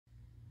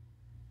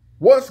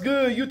What's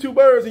good,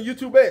 YouTubers and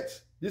YouTubettes?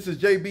 This is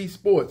JB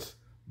Sports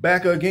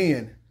back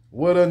again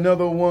with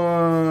another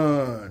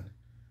one.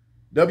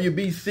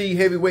 WBC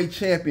heavyweight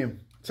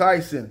champion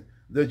Tyson,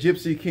 the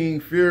Gypsy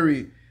King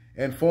Fury,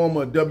 and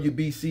former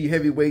WBC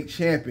heavyweight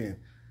champion,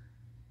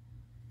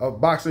 a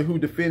boxer who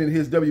defended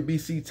his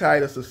WBC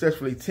title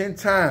successfully 10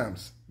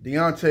 times,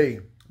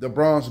 Deontay, the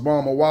Bronze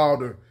Bomber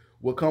Wilder,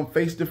 will come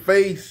face to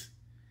face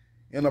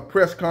in a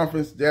press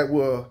conference that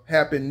will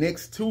happen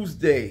next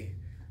Tuesday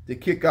to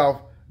kick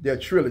off their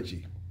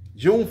trilogy.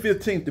 June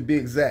 15th to be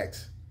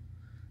exact.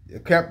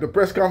 The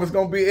press conference is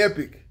going to be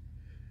epic.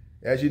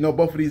 As you know,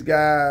 both of these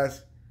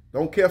guys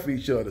don't care for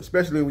each other,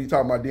 especially when you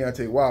talk about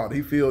Deontay Wilder.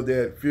 He feels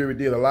that Fury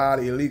did a lot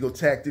of illegal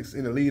tactics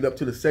in the lead up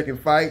to the second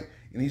fight,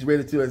 and he's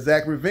ready to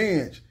exact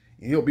revenge.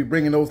 And he'll be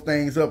bringing those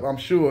things up, I'm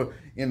sure,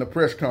 in the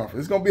press conference.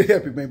 It's going to be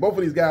epic, man. Both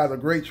of these guys are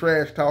great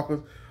trash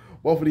talkers.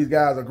 Both of these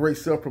guys are great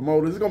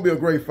self-promoters. It's going to be a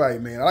great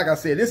fight, man. Like I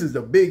said, this is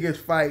the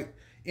biggest fight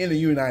in the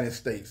United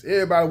States.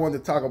 Everybody wanted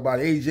to talk about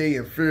AJ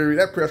and Fury.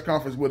 That press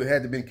conference would have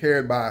had to been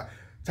carried by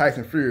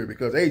Tyson Fury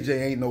because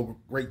AJ ain't no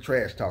great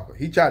trash talker.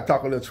 He tried to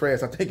talk a little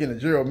trash, I think, in the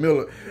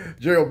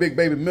Gerald Big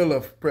Baby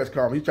Miller press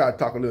conference. He tried to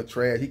talk a little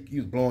trash. He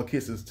was blowing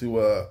kisses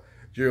to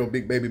Gerald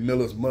Big Baby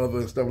Miller's mother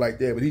and stuff like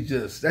that, but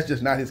that's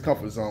just not his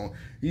comfort zone.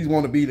 He's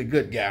want to be the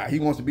good guy. He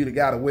wants to be the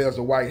guy that wears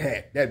the white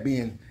hat, that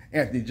being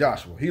Anthony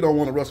Joshua. He don't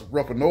want to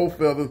ruffle no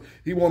feathers.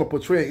 He want to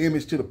portray an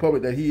image to the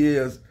public that he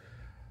is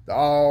the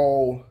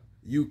all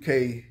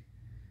UK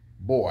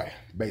boy,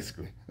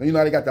 basically. And you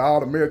know, they got the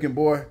all-American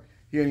boy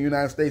here in the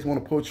United States,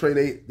 want to portray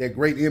that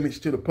great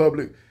image to the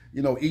public,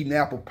 you know, eating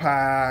apple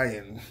pie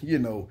and, you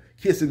know,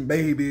 kissing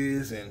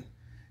babies and,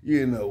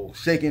 you know,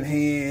 shaking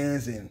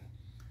hands and,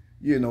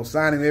 you know,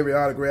 signing every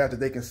autograph that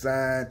they can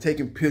sign,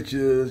 taking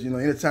pictures. You know,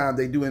 anytime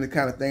they do any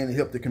kind of thing to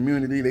help the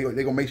community, they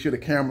gonna make sure the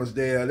camera's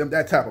there.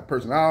 That type of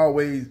person. I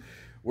always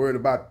worried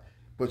about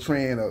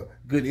portraying a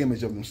good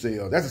image of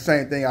themselves. That's the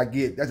same thing I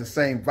get. That's the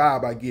same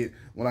vibe I get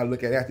when I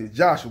look at Anthony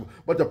Joshua.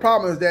 But the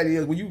problem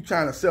is when you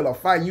trying to sell a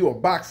fight and you a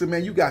boxer,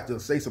 man, you got to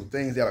say some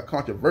things that are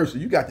controversial.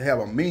 You got to have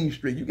a mean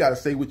streak. You got to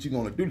say what you're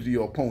going to do to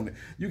your opponent.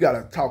 You got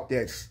to talk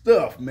that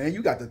stuff, man.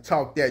 You got to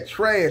talk that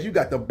trash. You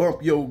got to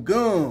bump your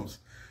gums.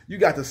 You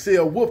got to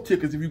sell wolf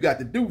tickets if you got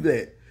to do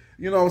that.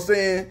 You know what I'm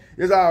saying?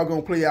 It's all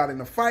going to play out in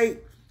the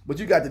fight, but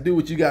you got to do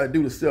what you got to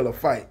do to sell a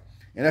fight.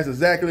 And that's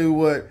exactly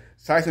what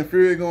Tyson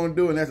Fury is going to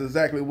do, and that's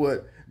exactly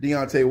what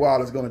Deontay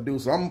Wilder is going to do.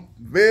 So I'm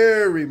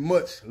very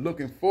much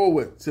looking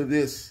forward to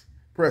this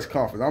press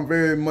conference. I'm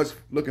very much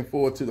looking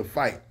forward to the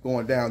fight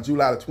going down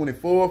July the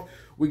 24th.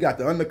 We got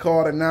the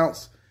undercard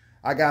announced.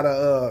 I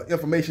got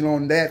information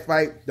on that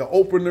fight. The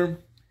opener,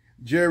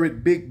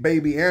 Jared Big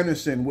Baby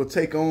Anderson, will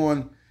take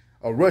on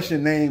a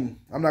Russian name.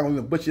 I'm not going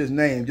to butcher his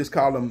name. Just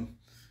call him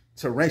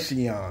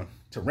Teresian.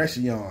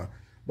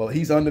 But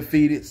he's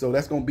undefeated, so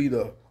that's going to be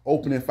the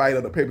opening fight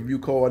of the pay-per-view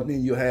card. And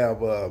then you'll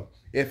have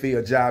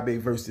F.A. Ajabe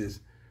versus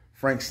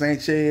Frank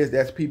Sanchez.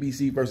 That's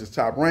PBC versus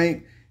Top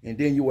Rank. And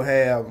then you will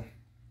have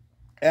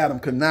Adam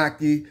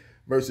Kanaki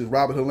versus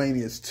Robert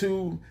Helenius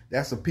 2.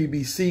 That's a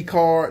PBC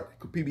card,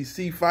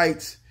 PBC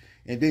fights.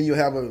 And then you'll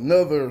have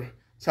another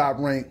Top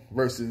Rank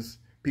versus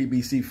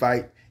PBC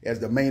fight as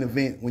the main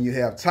event when you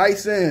have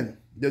Tyson,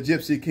 the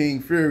Gypsy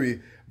King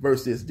Fury,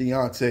 versus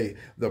Deontay,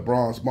 the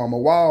Bronze Bomber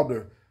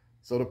Wilder.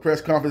 So the press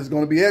conference is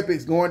going to be epic.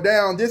 It's going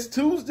down this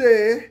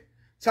Tuesday,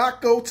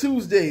 Taco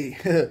Tuesday,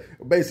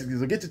 basically.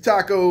 So get your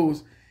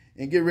tacos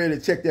and get ready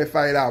to check that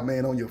fight out,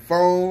 man, on your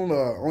phone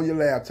or on your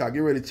laptop.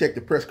 Get ready to check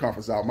the press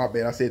conference out. My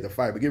bad, I said the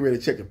fight, but get ready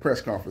to check the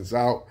press conference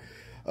out.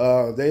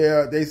 They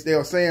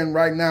are saying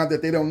right now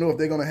that they don't know if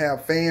they're going to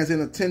have fans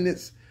in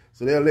attendance.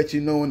 So they'll let you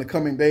know in the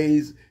coming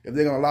days if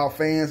they're going to allow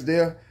fans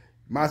there.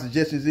 My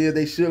suggestion is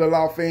they should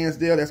allow fans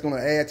there. That's going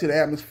to add to the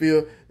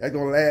atmosphere. That's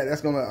going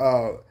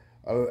to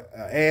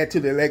add to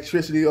the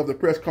electricity of the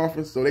press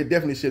conference. So they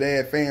definitely should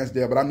add fans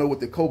there. But I know with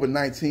the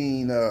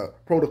COVID-19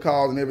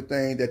 protocols and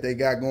everything that they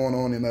got going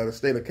on in the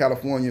state of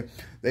California,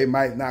 they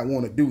might not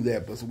want to do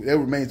that. But it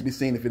remains to be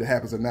seen if it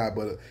happens or not.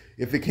 But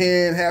if it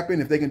can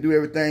happen, if they can do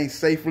everything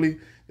safely,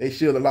 they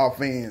should allow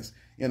fans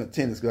in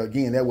attendance. Because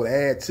again, that would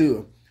add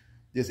to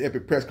this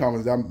epic press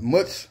conference I'm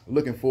much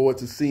looking forward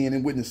to seeing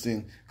and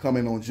witnessing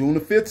coming on June the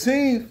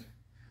 15th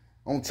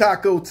on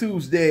Taco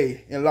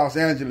Tuesday in Los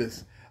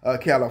Angeles,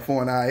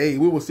 California. Hey,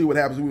 we will see what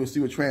happens. We will see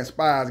what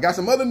transpires. Got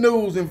some other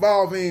news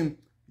involving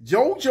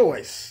Joe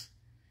Joyce,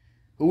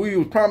 who he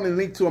was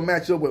prominently linked to a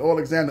matchup with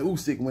Alexander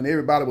Usyk when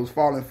everybody was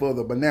falling for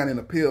the banana in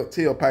the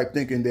tailpipe,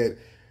 thinking that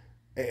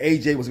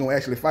AJ was going to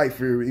actually fight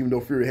Fury, even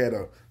though Fury had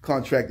a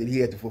contract that he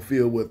had to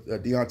fulfill with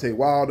Deontay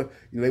Wilder.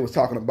 You know, they was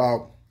talking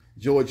about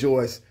Joe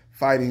Joyce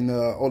fighting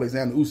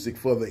Alexander Usyk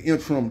for the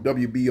interim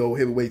WBO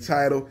heavyweight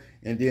title,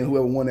 and then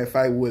whoever won that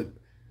fight would,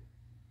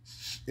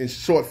 in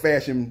short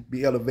fashion,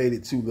 be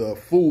elevated to the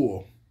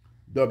full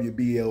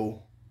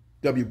WBO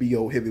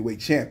heavyweight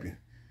champion.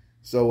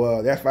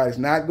 So that fight is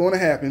not going to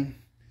happen.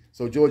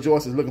 So Joe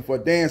Joyce is looking for a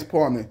dance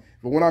partner.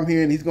 From what I'm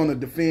hearing, he's going to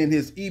defend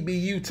his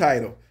EBU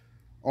title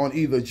on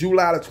either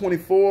July the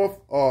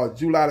 24th or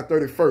July the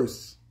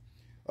 31st.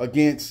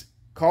 against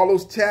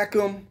Carlos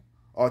Takam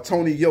or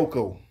Tony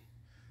Yoka.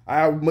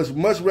 I would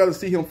much rather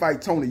see him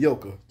fight Tony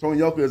Yoka. Tony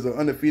Yoka is an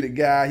undefeated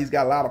guy. He's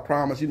got a lot of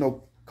promise. You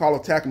know,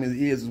 Carlos Takam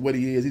is what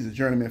he is. He's a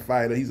journeyman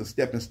fighter. He's a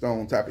stepping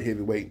stone type of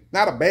heavyweight.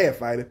 Not a bad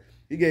fighter.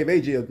 He gave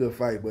AJ a good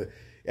fight, but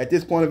at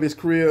this point of his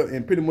career,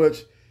 and pretty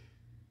much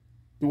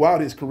throughout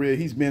his career,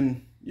 he's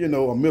been, you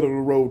know, a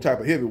middle-of-the-road type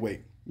of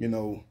heavyweight. You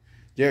know,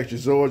 Derek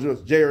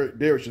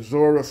Chisora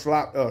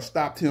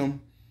stopped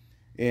him,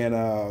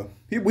 and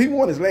he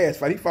won his last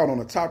fight. He fought on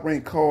a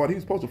top-ranked card. He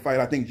was supposed to fight,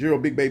 I think,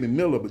 Gerald Big Baby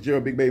Miller, but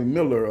Gerald Big Baby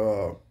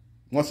Miller,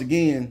 once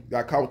again,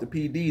 got caught with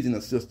the PDs in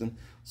the system.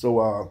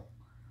 So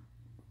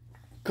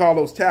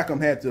Carlos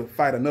Takam had to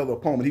fight another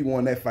opponent. He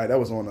won that fight. That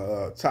was on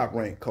a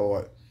top-ranked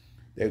card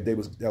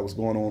that was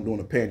going on during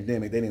the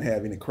pandemic. They didn't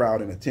have any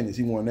crowd in attendance.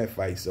 He won that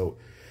fight, so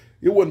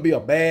it wouldn't be a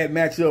bad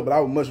matchup, but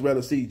I would much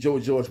rather see Joe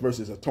George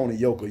versus a Tony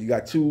Yoka. You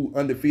got two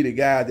undefeated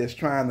guys that's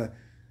trying to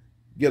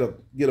get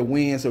a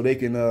win so they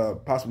can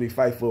possibly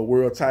fight for a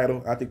world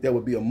title. I think that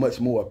would be a much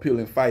more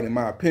appealing fight in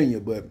my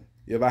opinion, but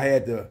if I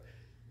had to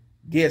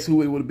guess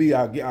who it would be,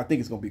 I think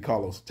it's going to be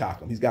Carlos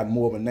Takam. He's got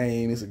more of a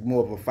name. It's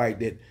more of a fight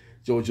that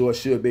Joe George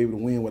should be able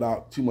to win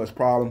without too much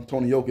problem.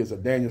 Tony Yoka is a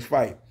dangerous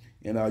fight,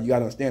 and you got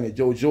to understand that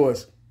Joe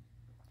George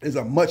is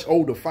a much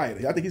older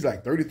fighter. I think he's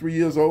like 33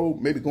 years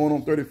old, maybe going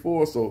on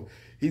 34, so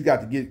he's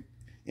got to get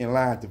in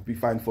line to be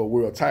fighting for a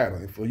world title.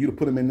 And for you to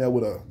put him in there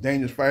with a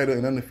dangerous fighter,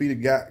 an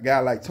undefeated guy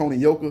like Tony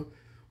Yoka,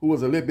 who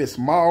was a little bit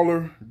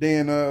smaller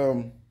than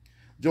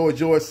Joe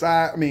George's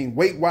side, I mean,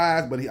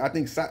 weight-wise, but I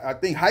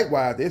think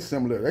height-wise, they're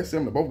similar. They're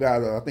similar. Both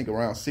guys are, I think,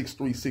 around 6'3",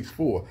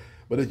 6'4",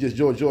 but it's just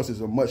Joe George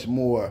is a much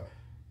more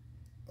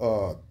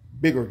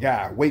bigger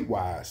guy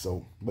weight-wise.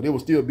 So, but it will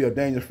still be a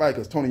dangerous fight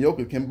because Tony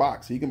Yoka can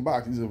box. He can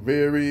box. He's a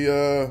very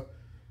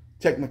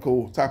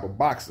technical type of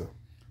boxer.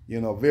 You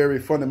know, very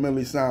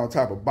fundamentally sound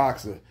type of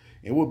boxer.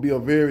 It would be a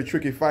very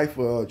tricky fight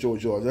for Joe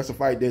George. That's a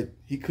fight that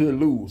he could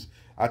lose.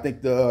 I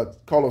think the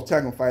Carlos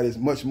Takam fight is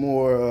much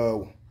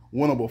more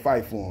winnable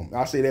fight for him.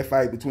 I'll say that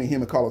fight between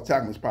him and Carlos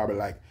Takam is probably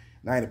like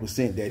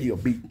 90% that he'll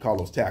beat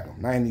Carlos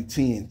Takam.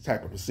 90-10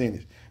 type of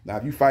percentage. Now,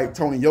 if you fight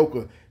Tony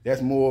Yoka,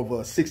 that's more of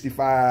a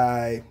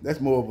 65.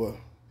 That's more of a,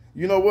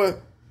 you know what?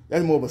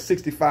 That's more of a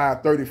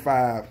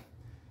 65-35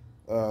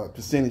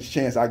 percentage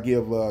chance I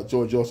give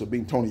George George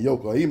beating Tony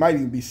Yoka. He might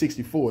even be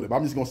 60-40, but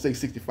I'm just going to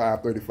say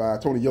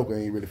 65-35. Tony Yoka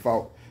ain't really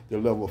fought the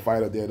level of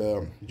fighter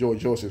that George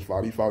George has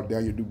fought. He fought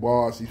Daniel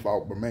Dubois. He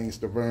fought Bermain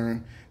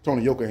Stavern.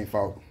 Tony Yoka ain't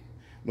fought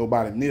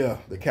nobody near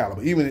the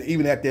caliber.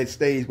 Even at that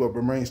stage where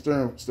Bermain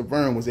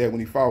Stavern was at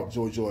when he fought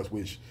George George,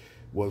 which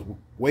was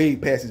way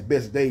past his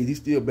best days, he's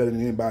still better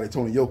than anybody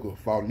Tony Yoka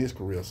fought in his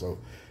career. So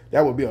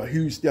that would be a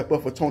huge step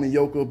up for Tony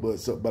Yoka,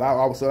 but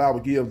I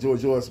would give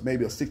George George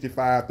maybe a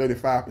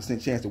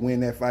 65-35% chance to win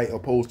that fight,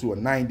 opposed to a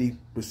 90%,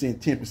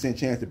 10%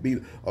 chance to beat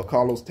a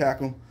Carlos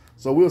Takam.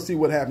 So we'll see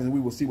what happens. We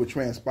will see what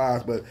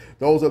transpires. But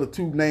those are the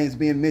two names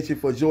being mentioned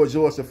for George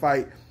George to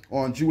fight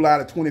on July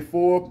the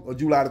 24th or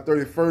July the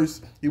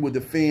 31st. He will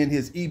defend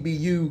his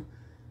EBU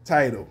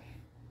title.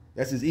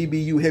 That's his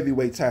EBU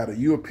heavyweight title,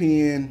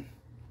 European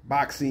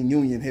Boxing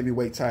Union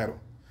heavyweight title.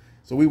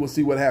 So we will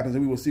see what happens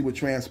and we will see what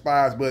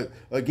transpires. But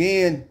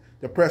again,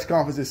 the press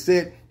conference is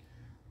set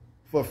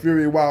for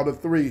Fury Wilder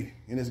 3,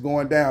 and it's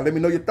going down. Let me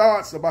know your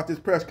thoughts about this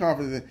press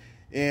conference.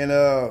 And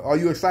are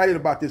you excited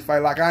about this fight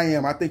like I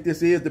am? I think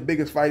this is the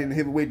biggest fight in the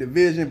heavyweight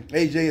division.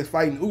 AJ is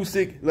fighting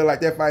Usyk. Look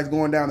like that fight is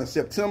going down in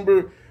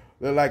September.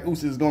 Look like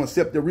Usyk is going to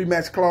accept the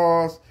rematch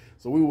clause.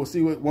 So we will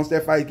see once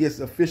that fight gets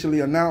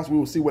officially announced, we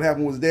will see what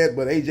happens with that.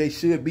 But AJ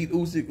should beat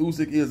Usyk.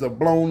 Usyk is a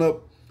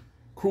blown-up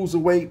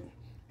cruiserweight.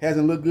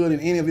 Hasn't looked good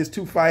in any of his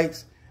two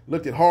fights.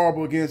 Looked at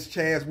horrible against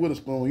Chaz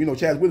Witherspoon. You know,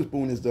 Chaz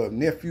Witherspoon is the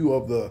nephew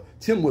of the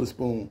Tim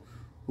Witherspoon,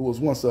 who was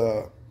once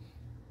a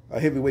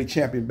heavyweight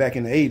champion back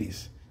in the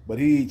 80s. But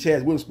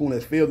Chaz Witherspoon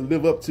has failed to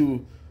live up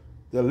to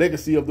the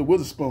legacy of the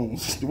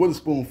Witherspoons, the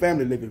Witherspoon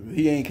family legacy.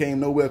 He ain't came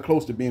nowhere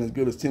close to being as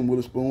good as Tim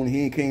Witherspoon.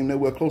 He ain't came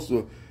nowhere close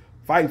to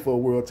fighting for a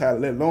world title,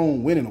 let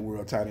alone winning a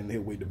world title in the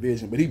heavyweight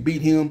division. But he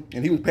beat him,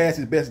 and he was past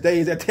his best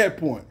days at that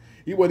point.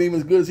 He wasn't even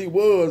as good as he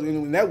was,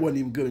 and that wasn't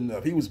even good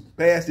enough. He was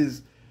past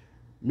his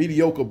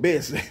mediocre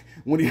best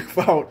when he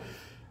fought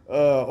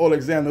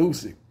Alexander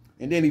Usyk.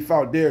 And then he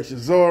fought Derek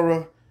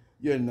Chisora.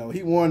 You know,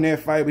 he won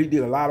that fight, but he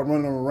did a lot of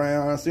running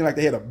around. It seemed like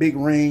they had a big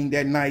ring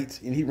that night,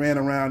 and he ran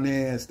around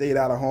there and stayed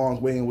out of harm's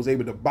way and was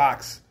able to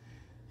box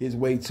his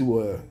way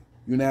to a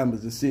unanimous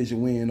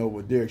decision win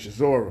over Derek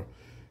Chisora.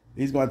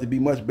 He's going to have to be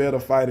much better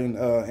fighting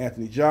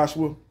Anthony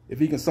Joshua. If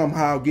he can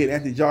somehow get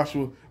Anthony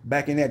Joshua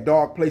back in that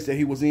dark place that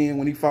he was in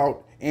when he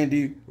fought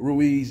Andy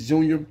Ruiz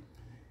Jr.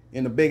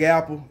 in the Big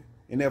Apple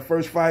in that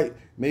first fight,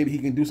 maybe he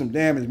can do some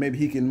damage. Maybe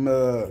he can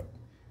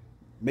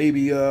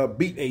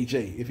beat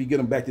AJ if he get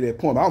him back to that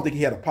point. But I don't think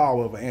he had the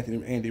power of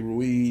Andy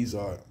Ruiz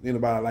or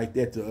anybody like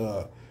that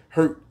to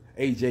hurt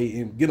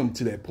AJ and get him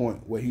to that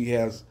point where he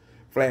has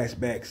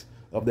flashbacks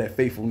of that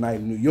fateful night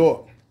in New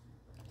York.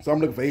 So I'm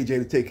looking for AJ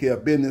to take care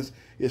of business.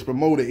 His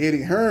promoter,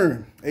 Eddie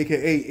Hearn,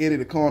 a.k.a. Eddie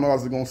the Con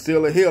Artist, is going to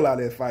sell the hell out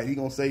of that fight. He's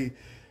going to say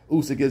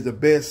Usyk is the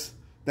best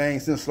thing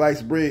since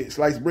sliced bread.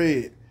 Sliced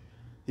bread.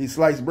 He's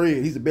sliced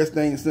bread. He's the best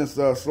thing since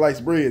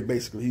sliced bread,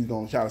 basically. He's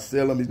going to try to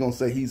sell him. He's going to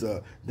say he's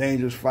a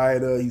dangerous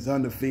fighter. He's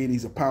undefeated.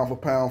 He's a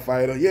pound-for-pound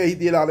fighter. Yeah, he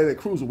did all that at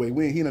cruiserweight.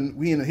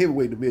 We in the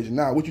heavyweight division.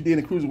 Now, what you did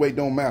in cruiserweight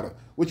don't matter.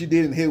 What you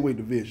did in the heavyweight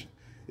division.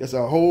 It's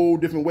a whole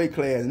different weight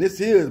class. And this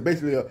is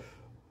basically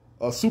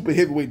a super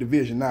heavyweight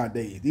division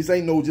nowadays. This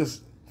ain't no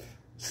just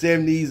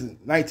 70s,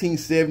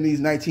 1970s,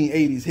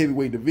 1980s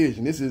heavyweight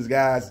division. This is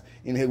guys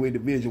in the heavyweight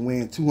division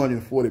weighing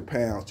 240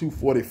 pounds,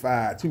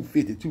 245,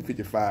 250,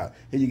 255.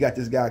 Here you got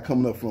this guy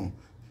coming up from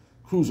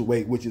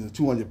cruiserweight, which is a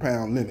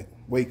 200-pound limit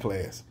weight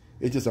class.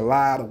 It's just a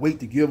lot of weight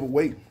to give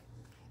away.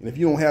 And if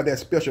you don't have that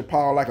special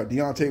power like a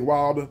Deontay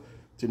Wilder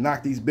to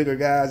knock these bigger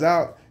guys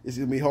out, it's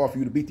going to be hard for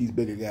you to beat these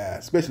bigger guys,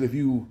 especially if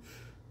you,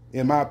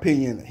 in my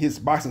opinion, his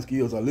boxing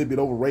skills are a little bit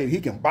overrated. He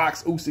can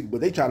box Usyk,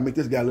 but they try to make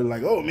this guy look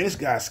like, oh, man, this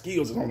guy's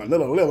skills is on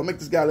another level. Make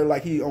this guy look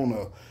like he on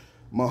a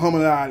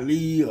Muhammad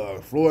Ali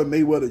or Floyd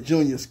Mayweather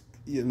Jr.,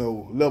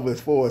 level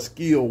as far as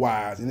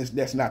skill-wise, and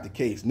that's not the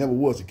case. Never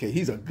was the case.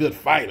 He's a good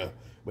fighter,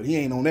 but he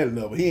ain't on that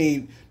level. He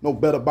ain't no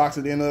better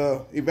boxer than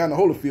Evander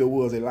Holyfield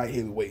was at light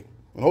heavyweight.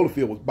 When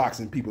Holyfield was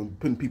boxing people,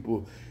 putting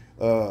people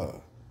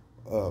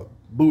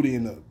booty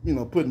in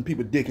the, putting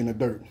people dick in the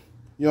dirt.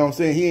 You know what I'm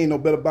saying? He ain't no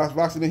better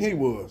boxer than he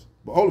was.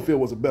 But Holyfield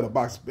was a better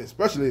boxer,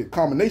 especially a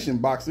combination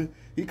boxer.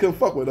 He couldn't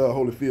fuck with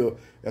Holyfield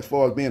as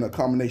far as being a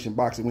combination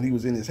boxer when he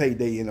was in his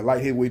heyday in the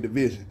light heavyweight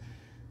division.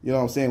 You know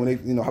what I'm saying?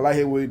 When they, light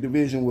heavyweight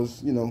division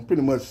was,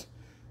 pretty much,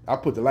 I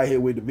put the light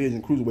heavyweight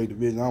division, cruiserweight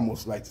division,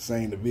 almost like the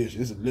same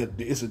division.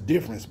 It's a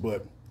difference,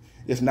 but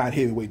it's not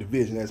heavyweight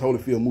division. As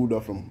Holyfield moved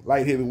up from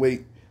light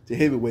heavyweight to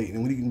heavyweight,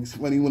 and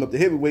when he went up to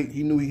heavyweight,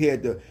 he knew he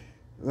had to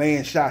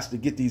land shots to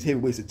get these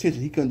heavyweights' attention.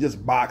 He couldn't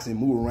just box and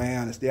move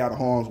around and stay out of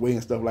harm's way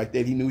and stuff like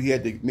that. He knew he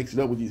had to mix it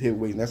up with these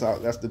heavyweights,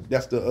 and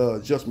that's the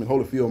adjustment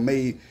Holyfield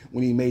made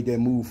when he made that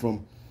move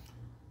from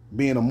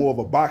being more of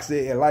a boxer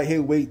at light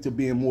heavyweight to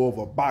being more of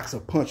a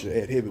boxer puncher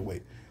at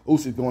heavyweight.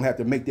 Usyk's going to have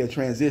to make that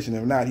transition.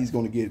 If not, he's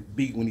going to get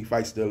beat when he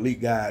fights the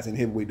elite guys in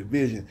heavyweight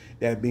division,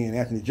 that being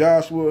Anthony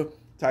Joshua,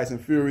 Tyson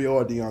Fury,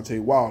 or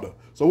Deontay Wilder.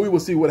 So we will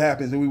see what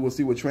happens and we will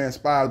see what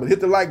transpires. But hit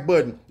the like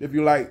button if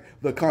you like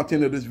the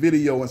content of this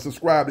video and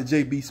subscribe to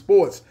JB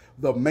Sports,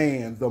 the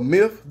man, the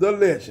myth, the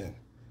legend.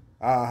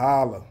 I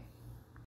holla.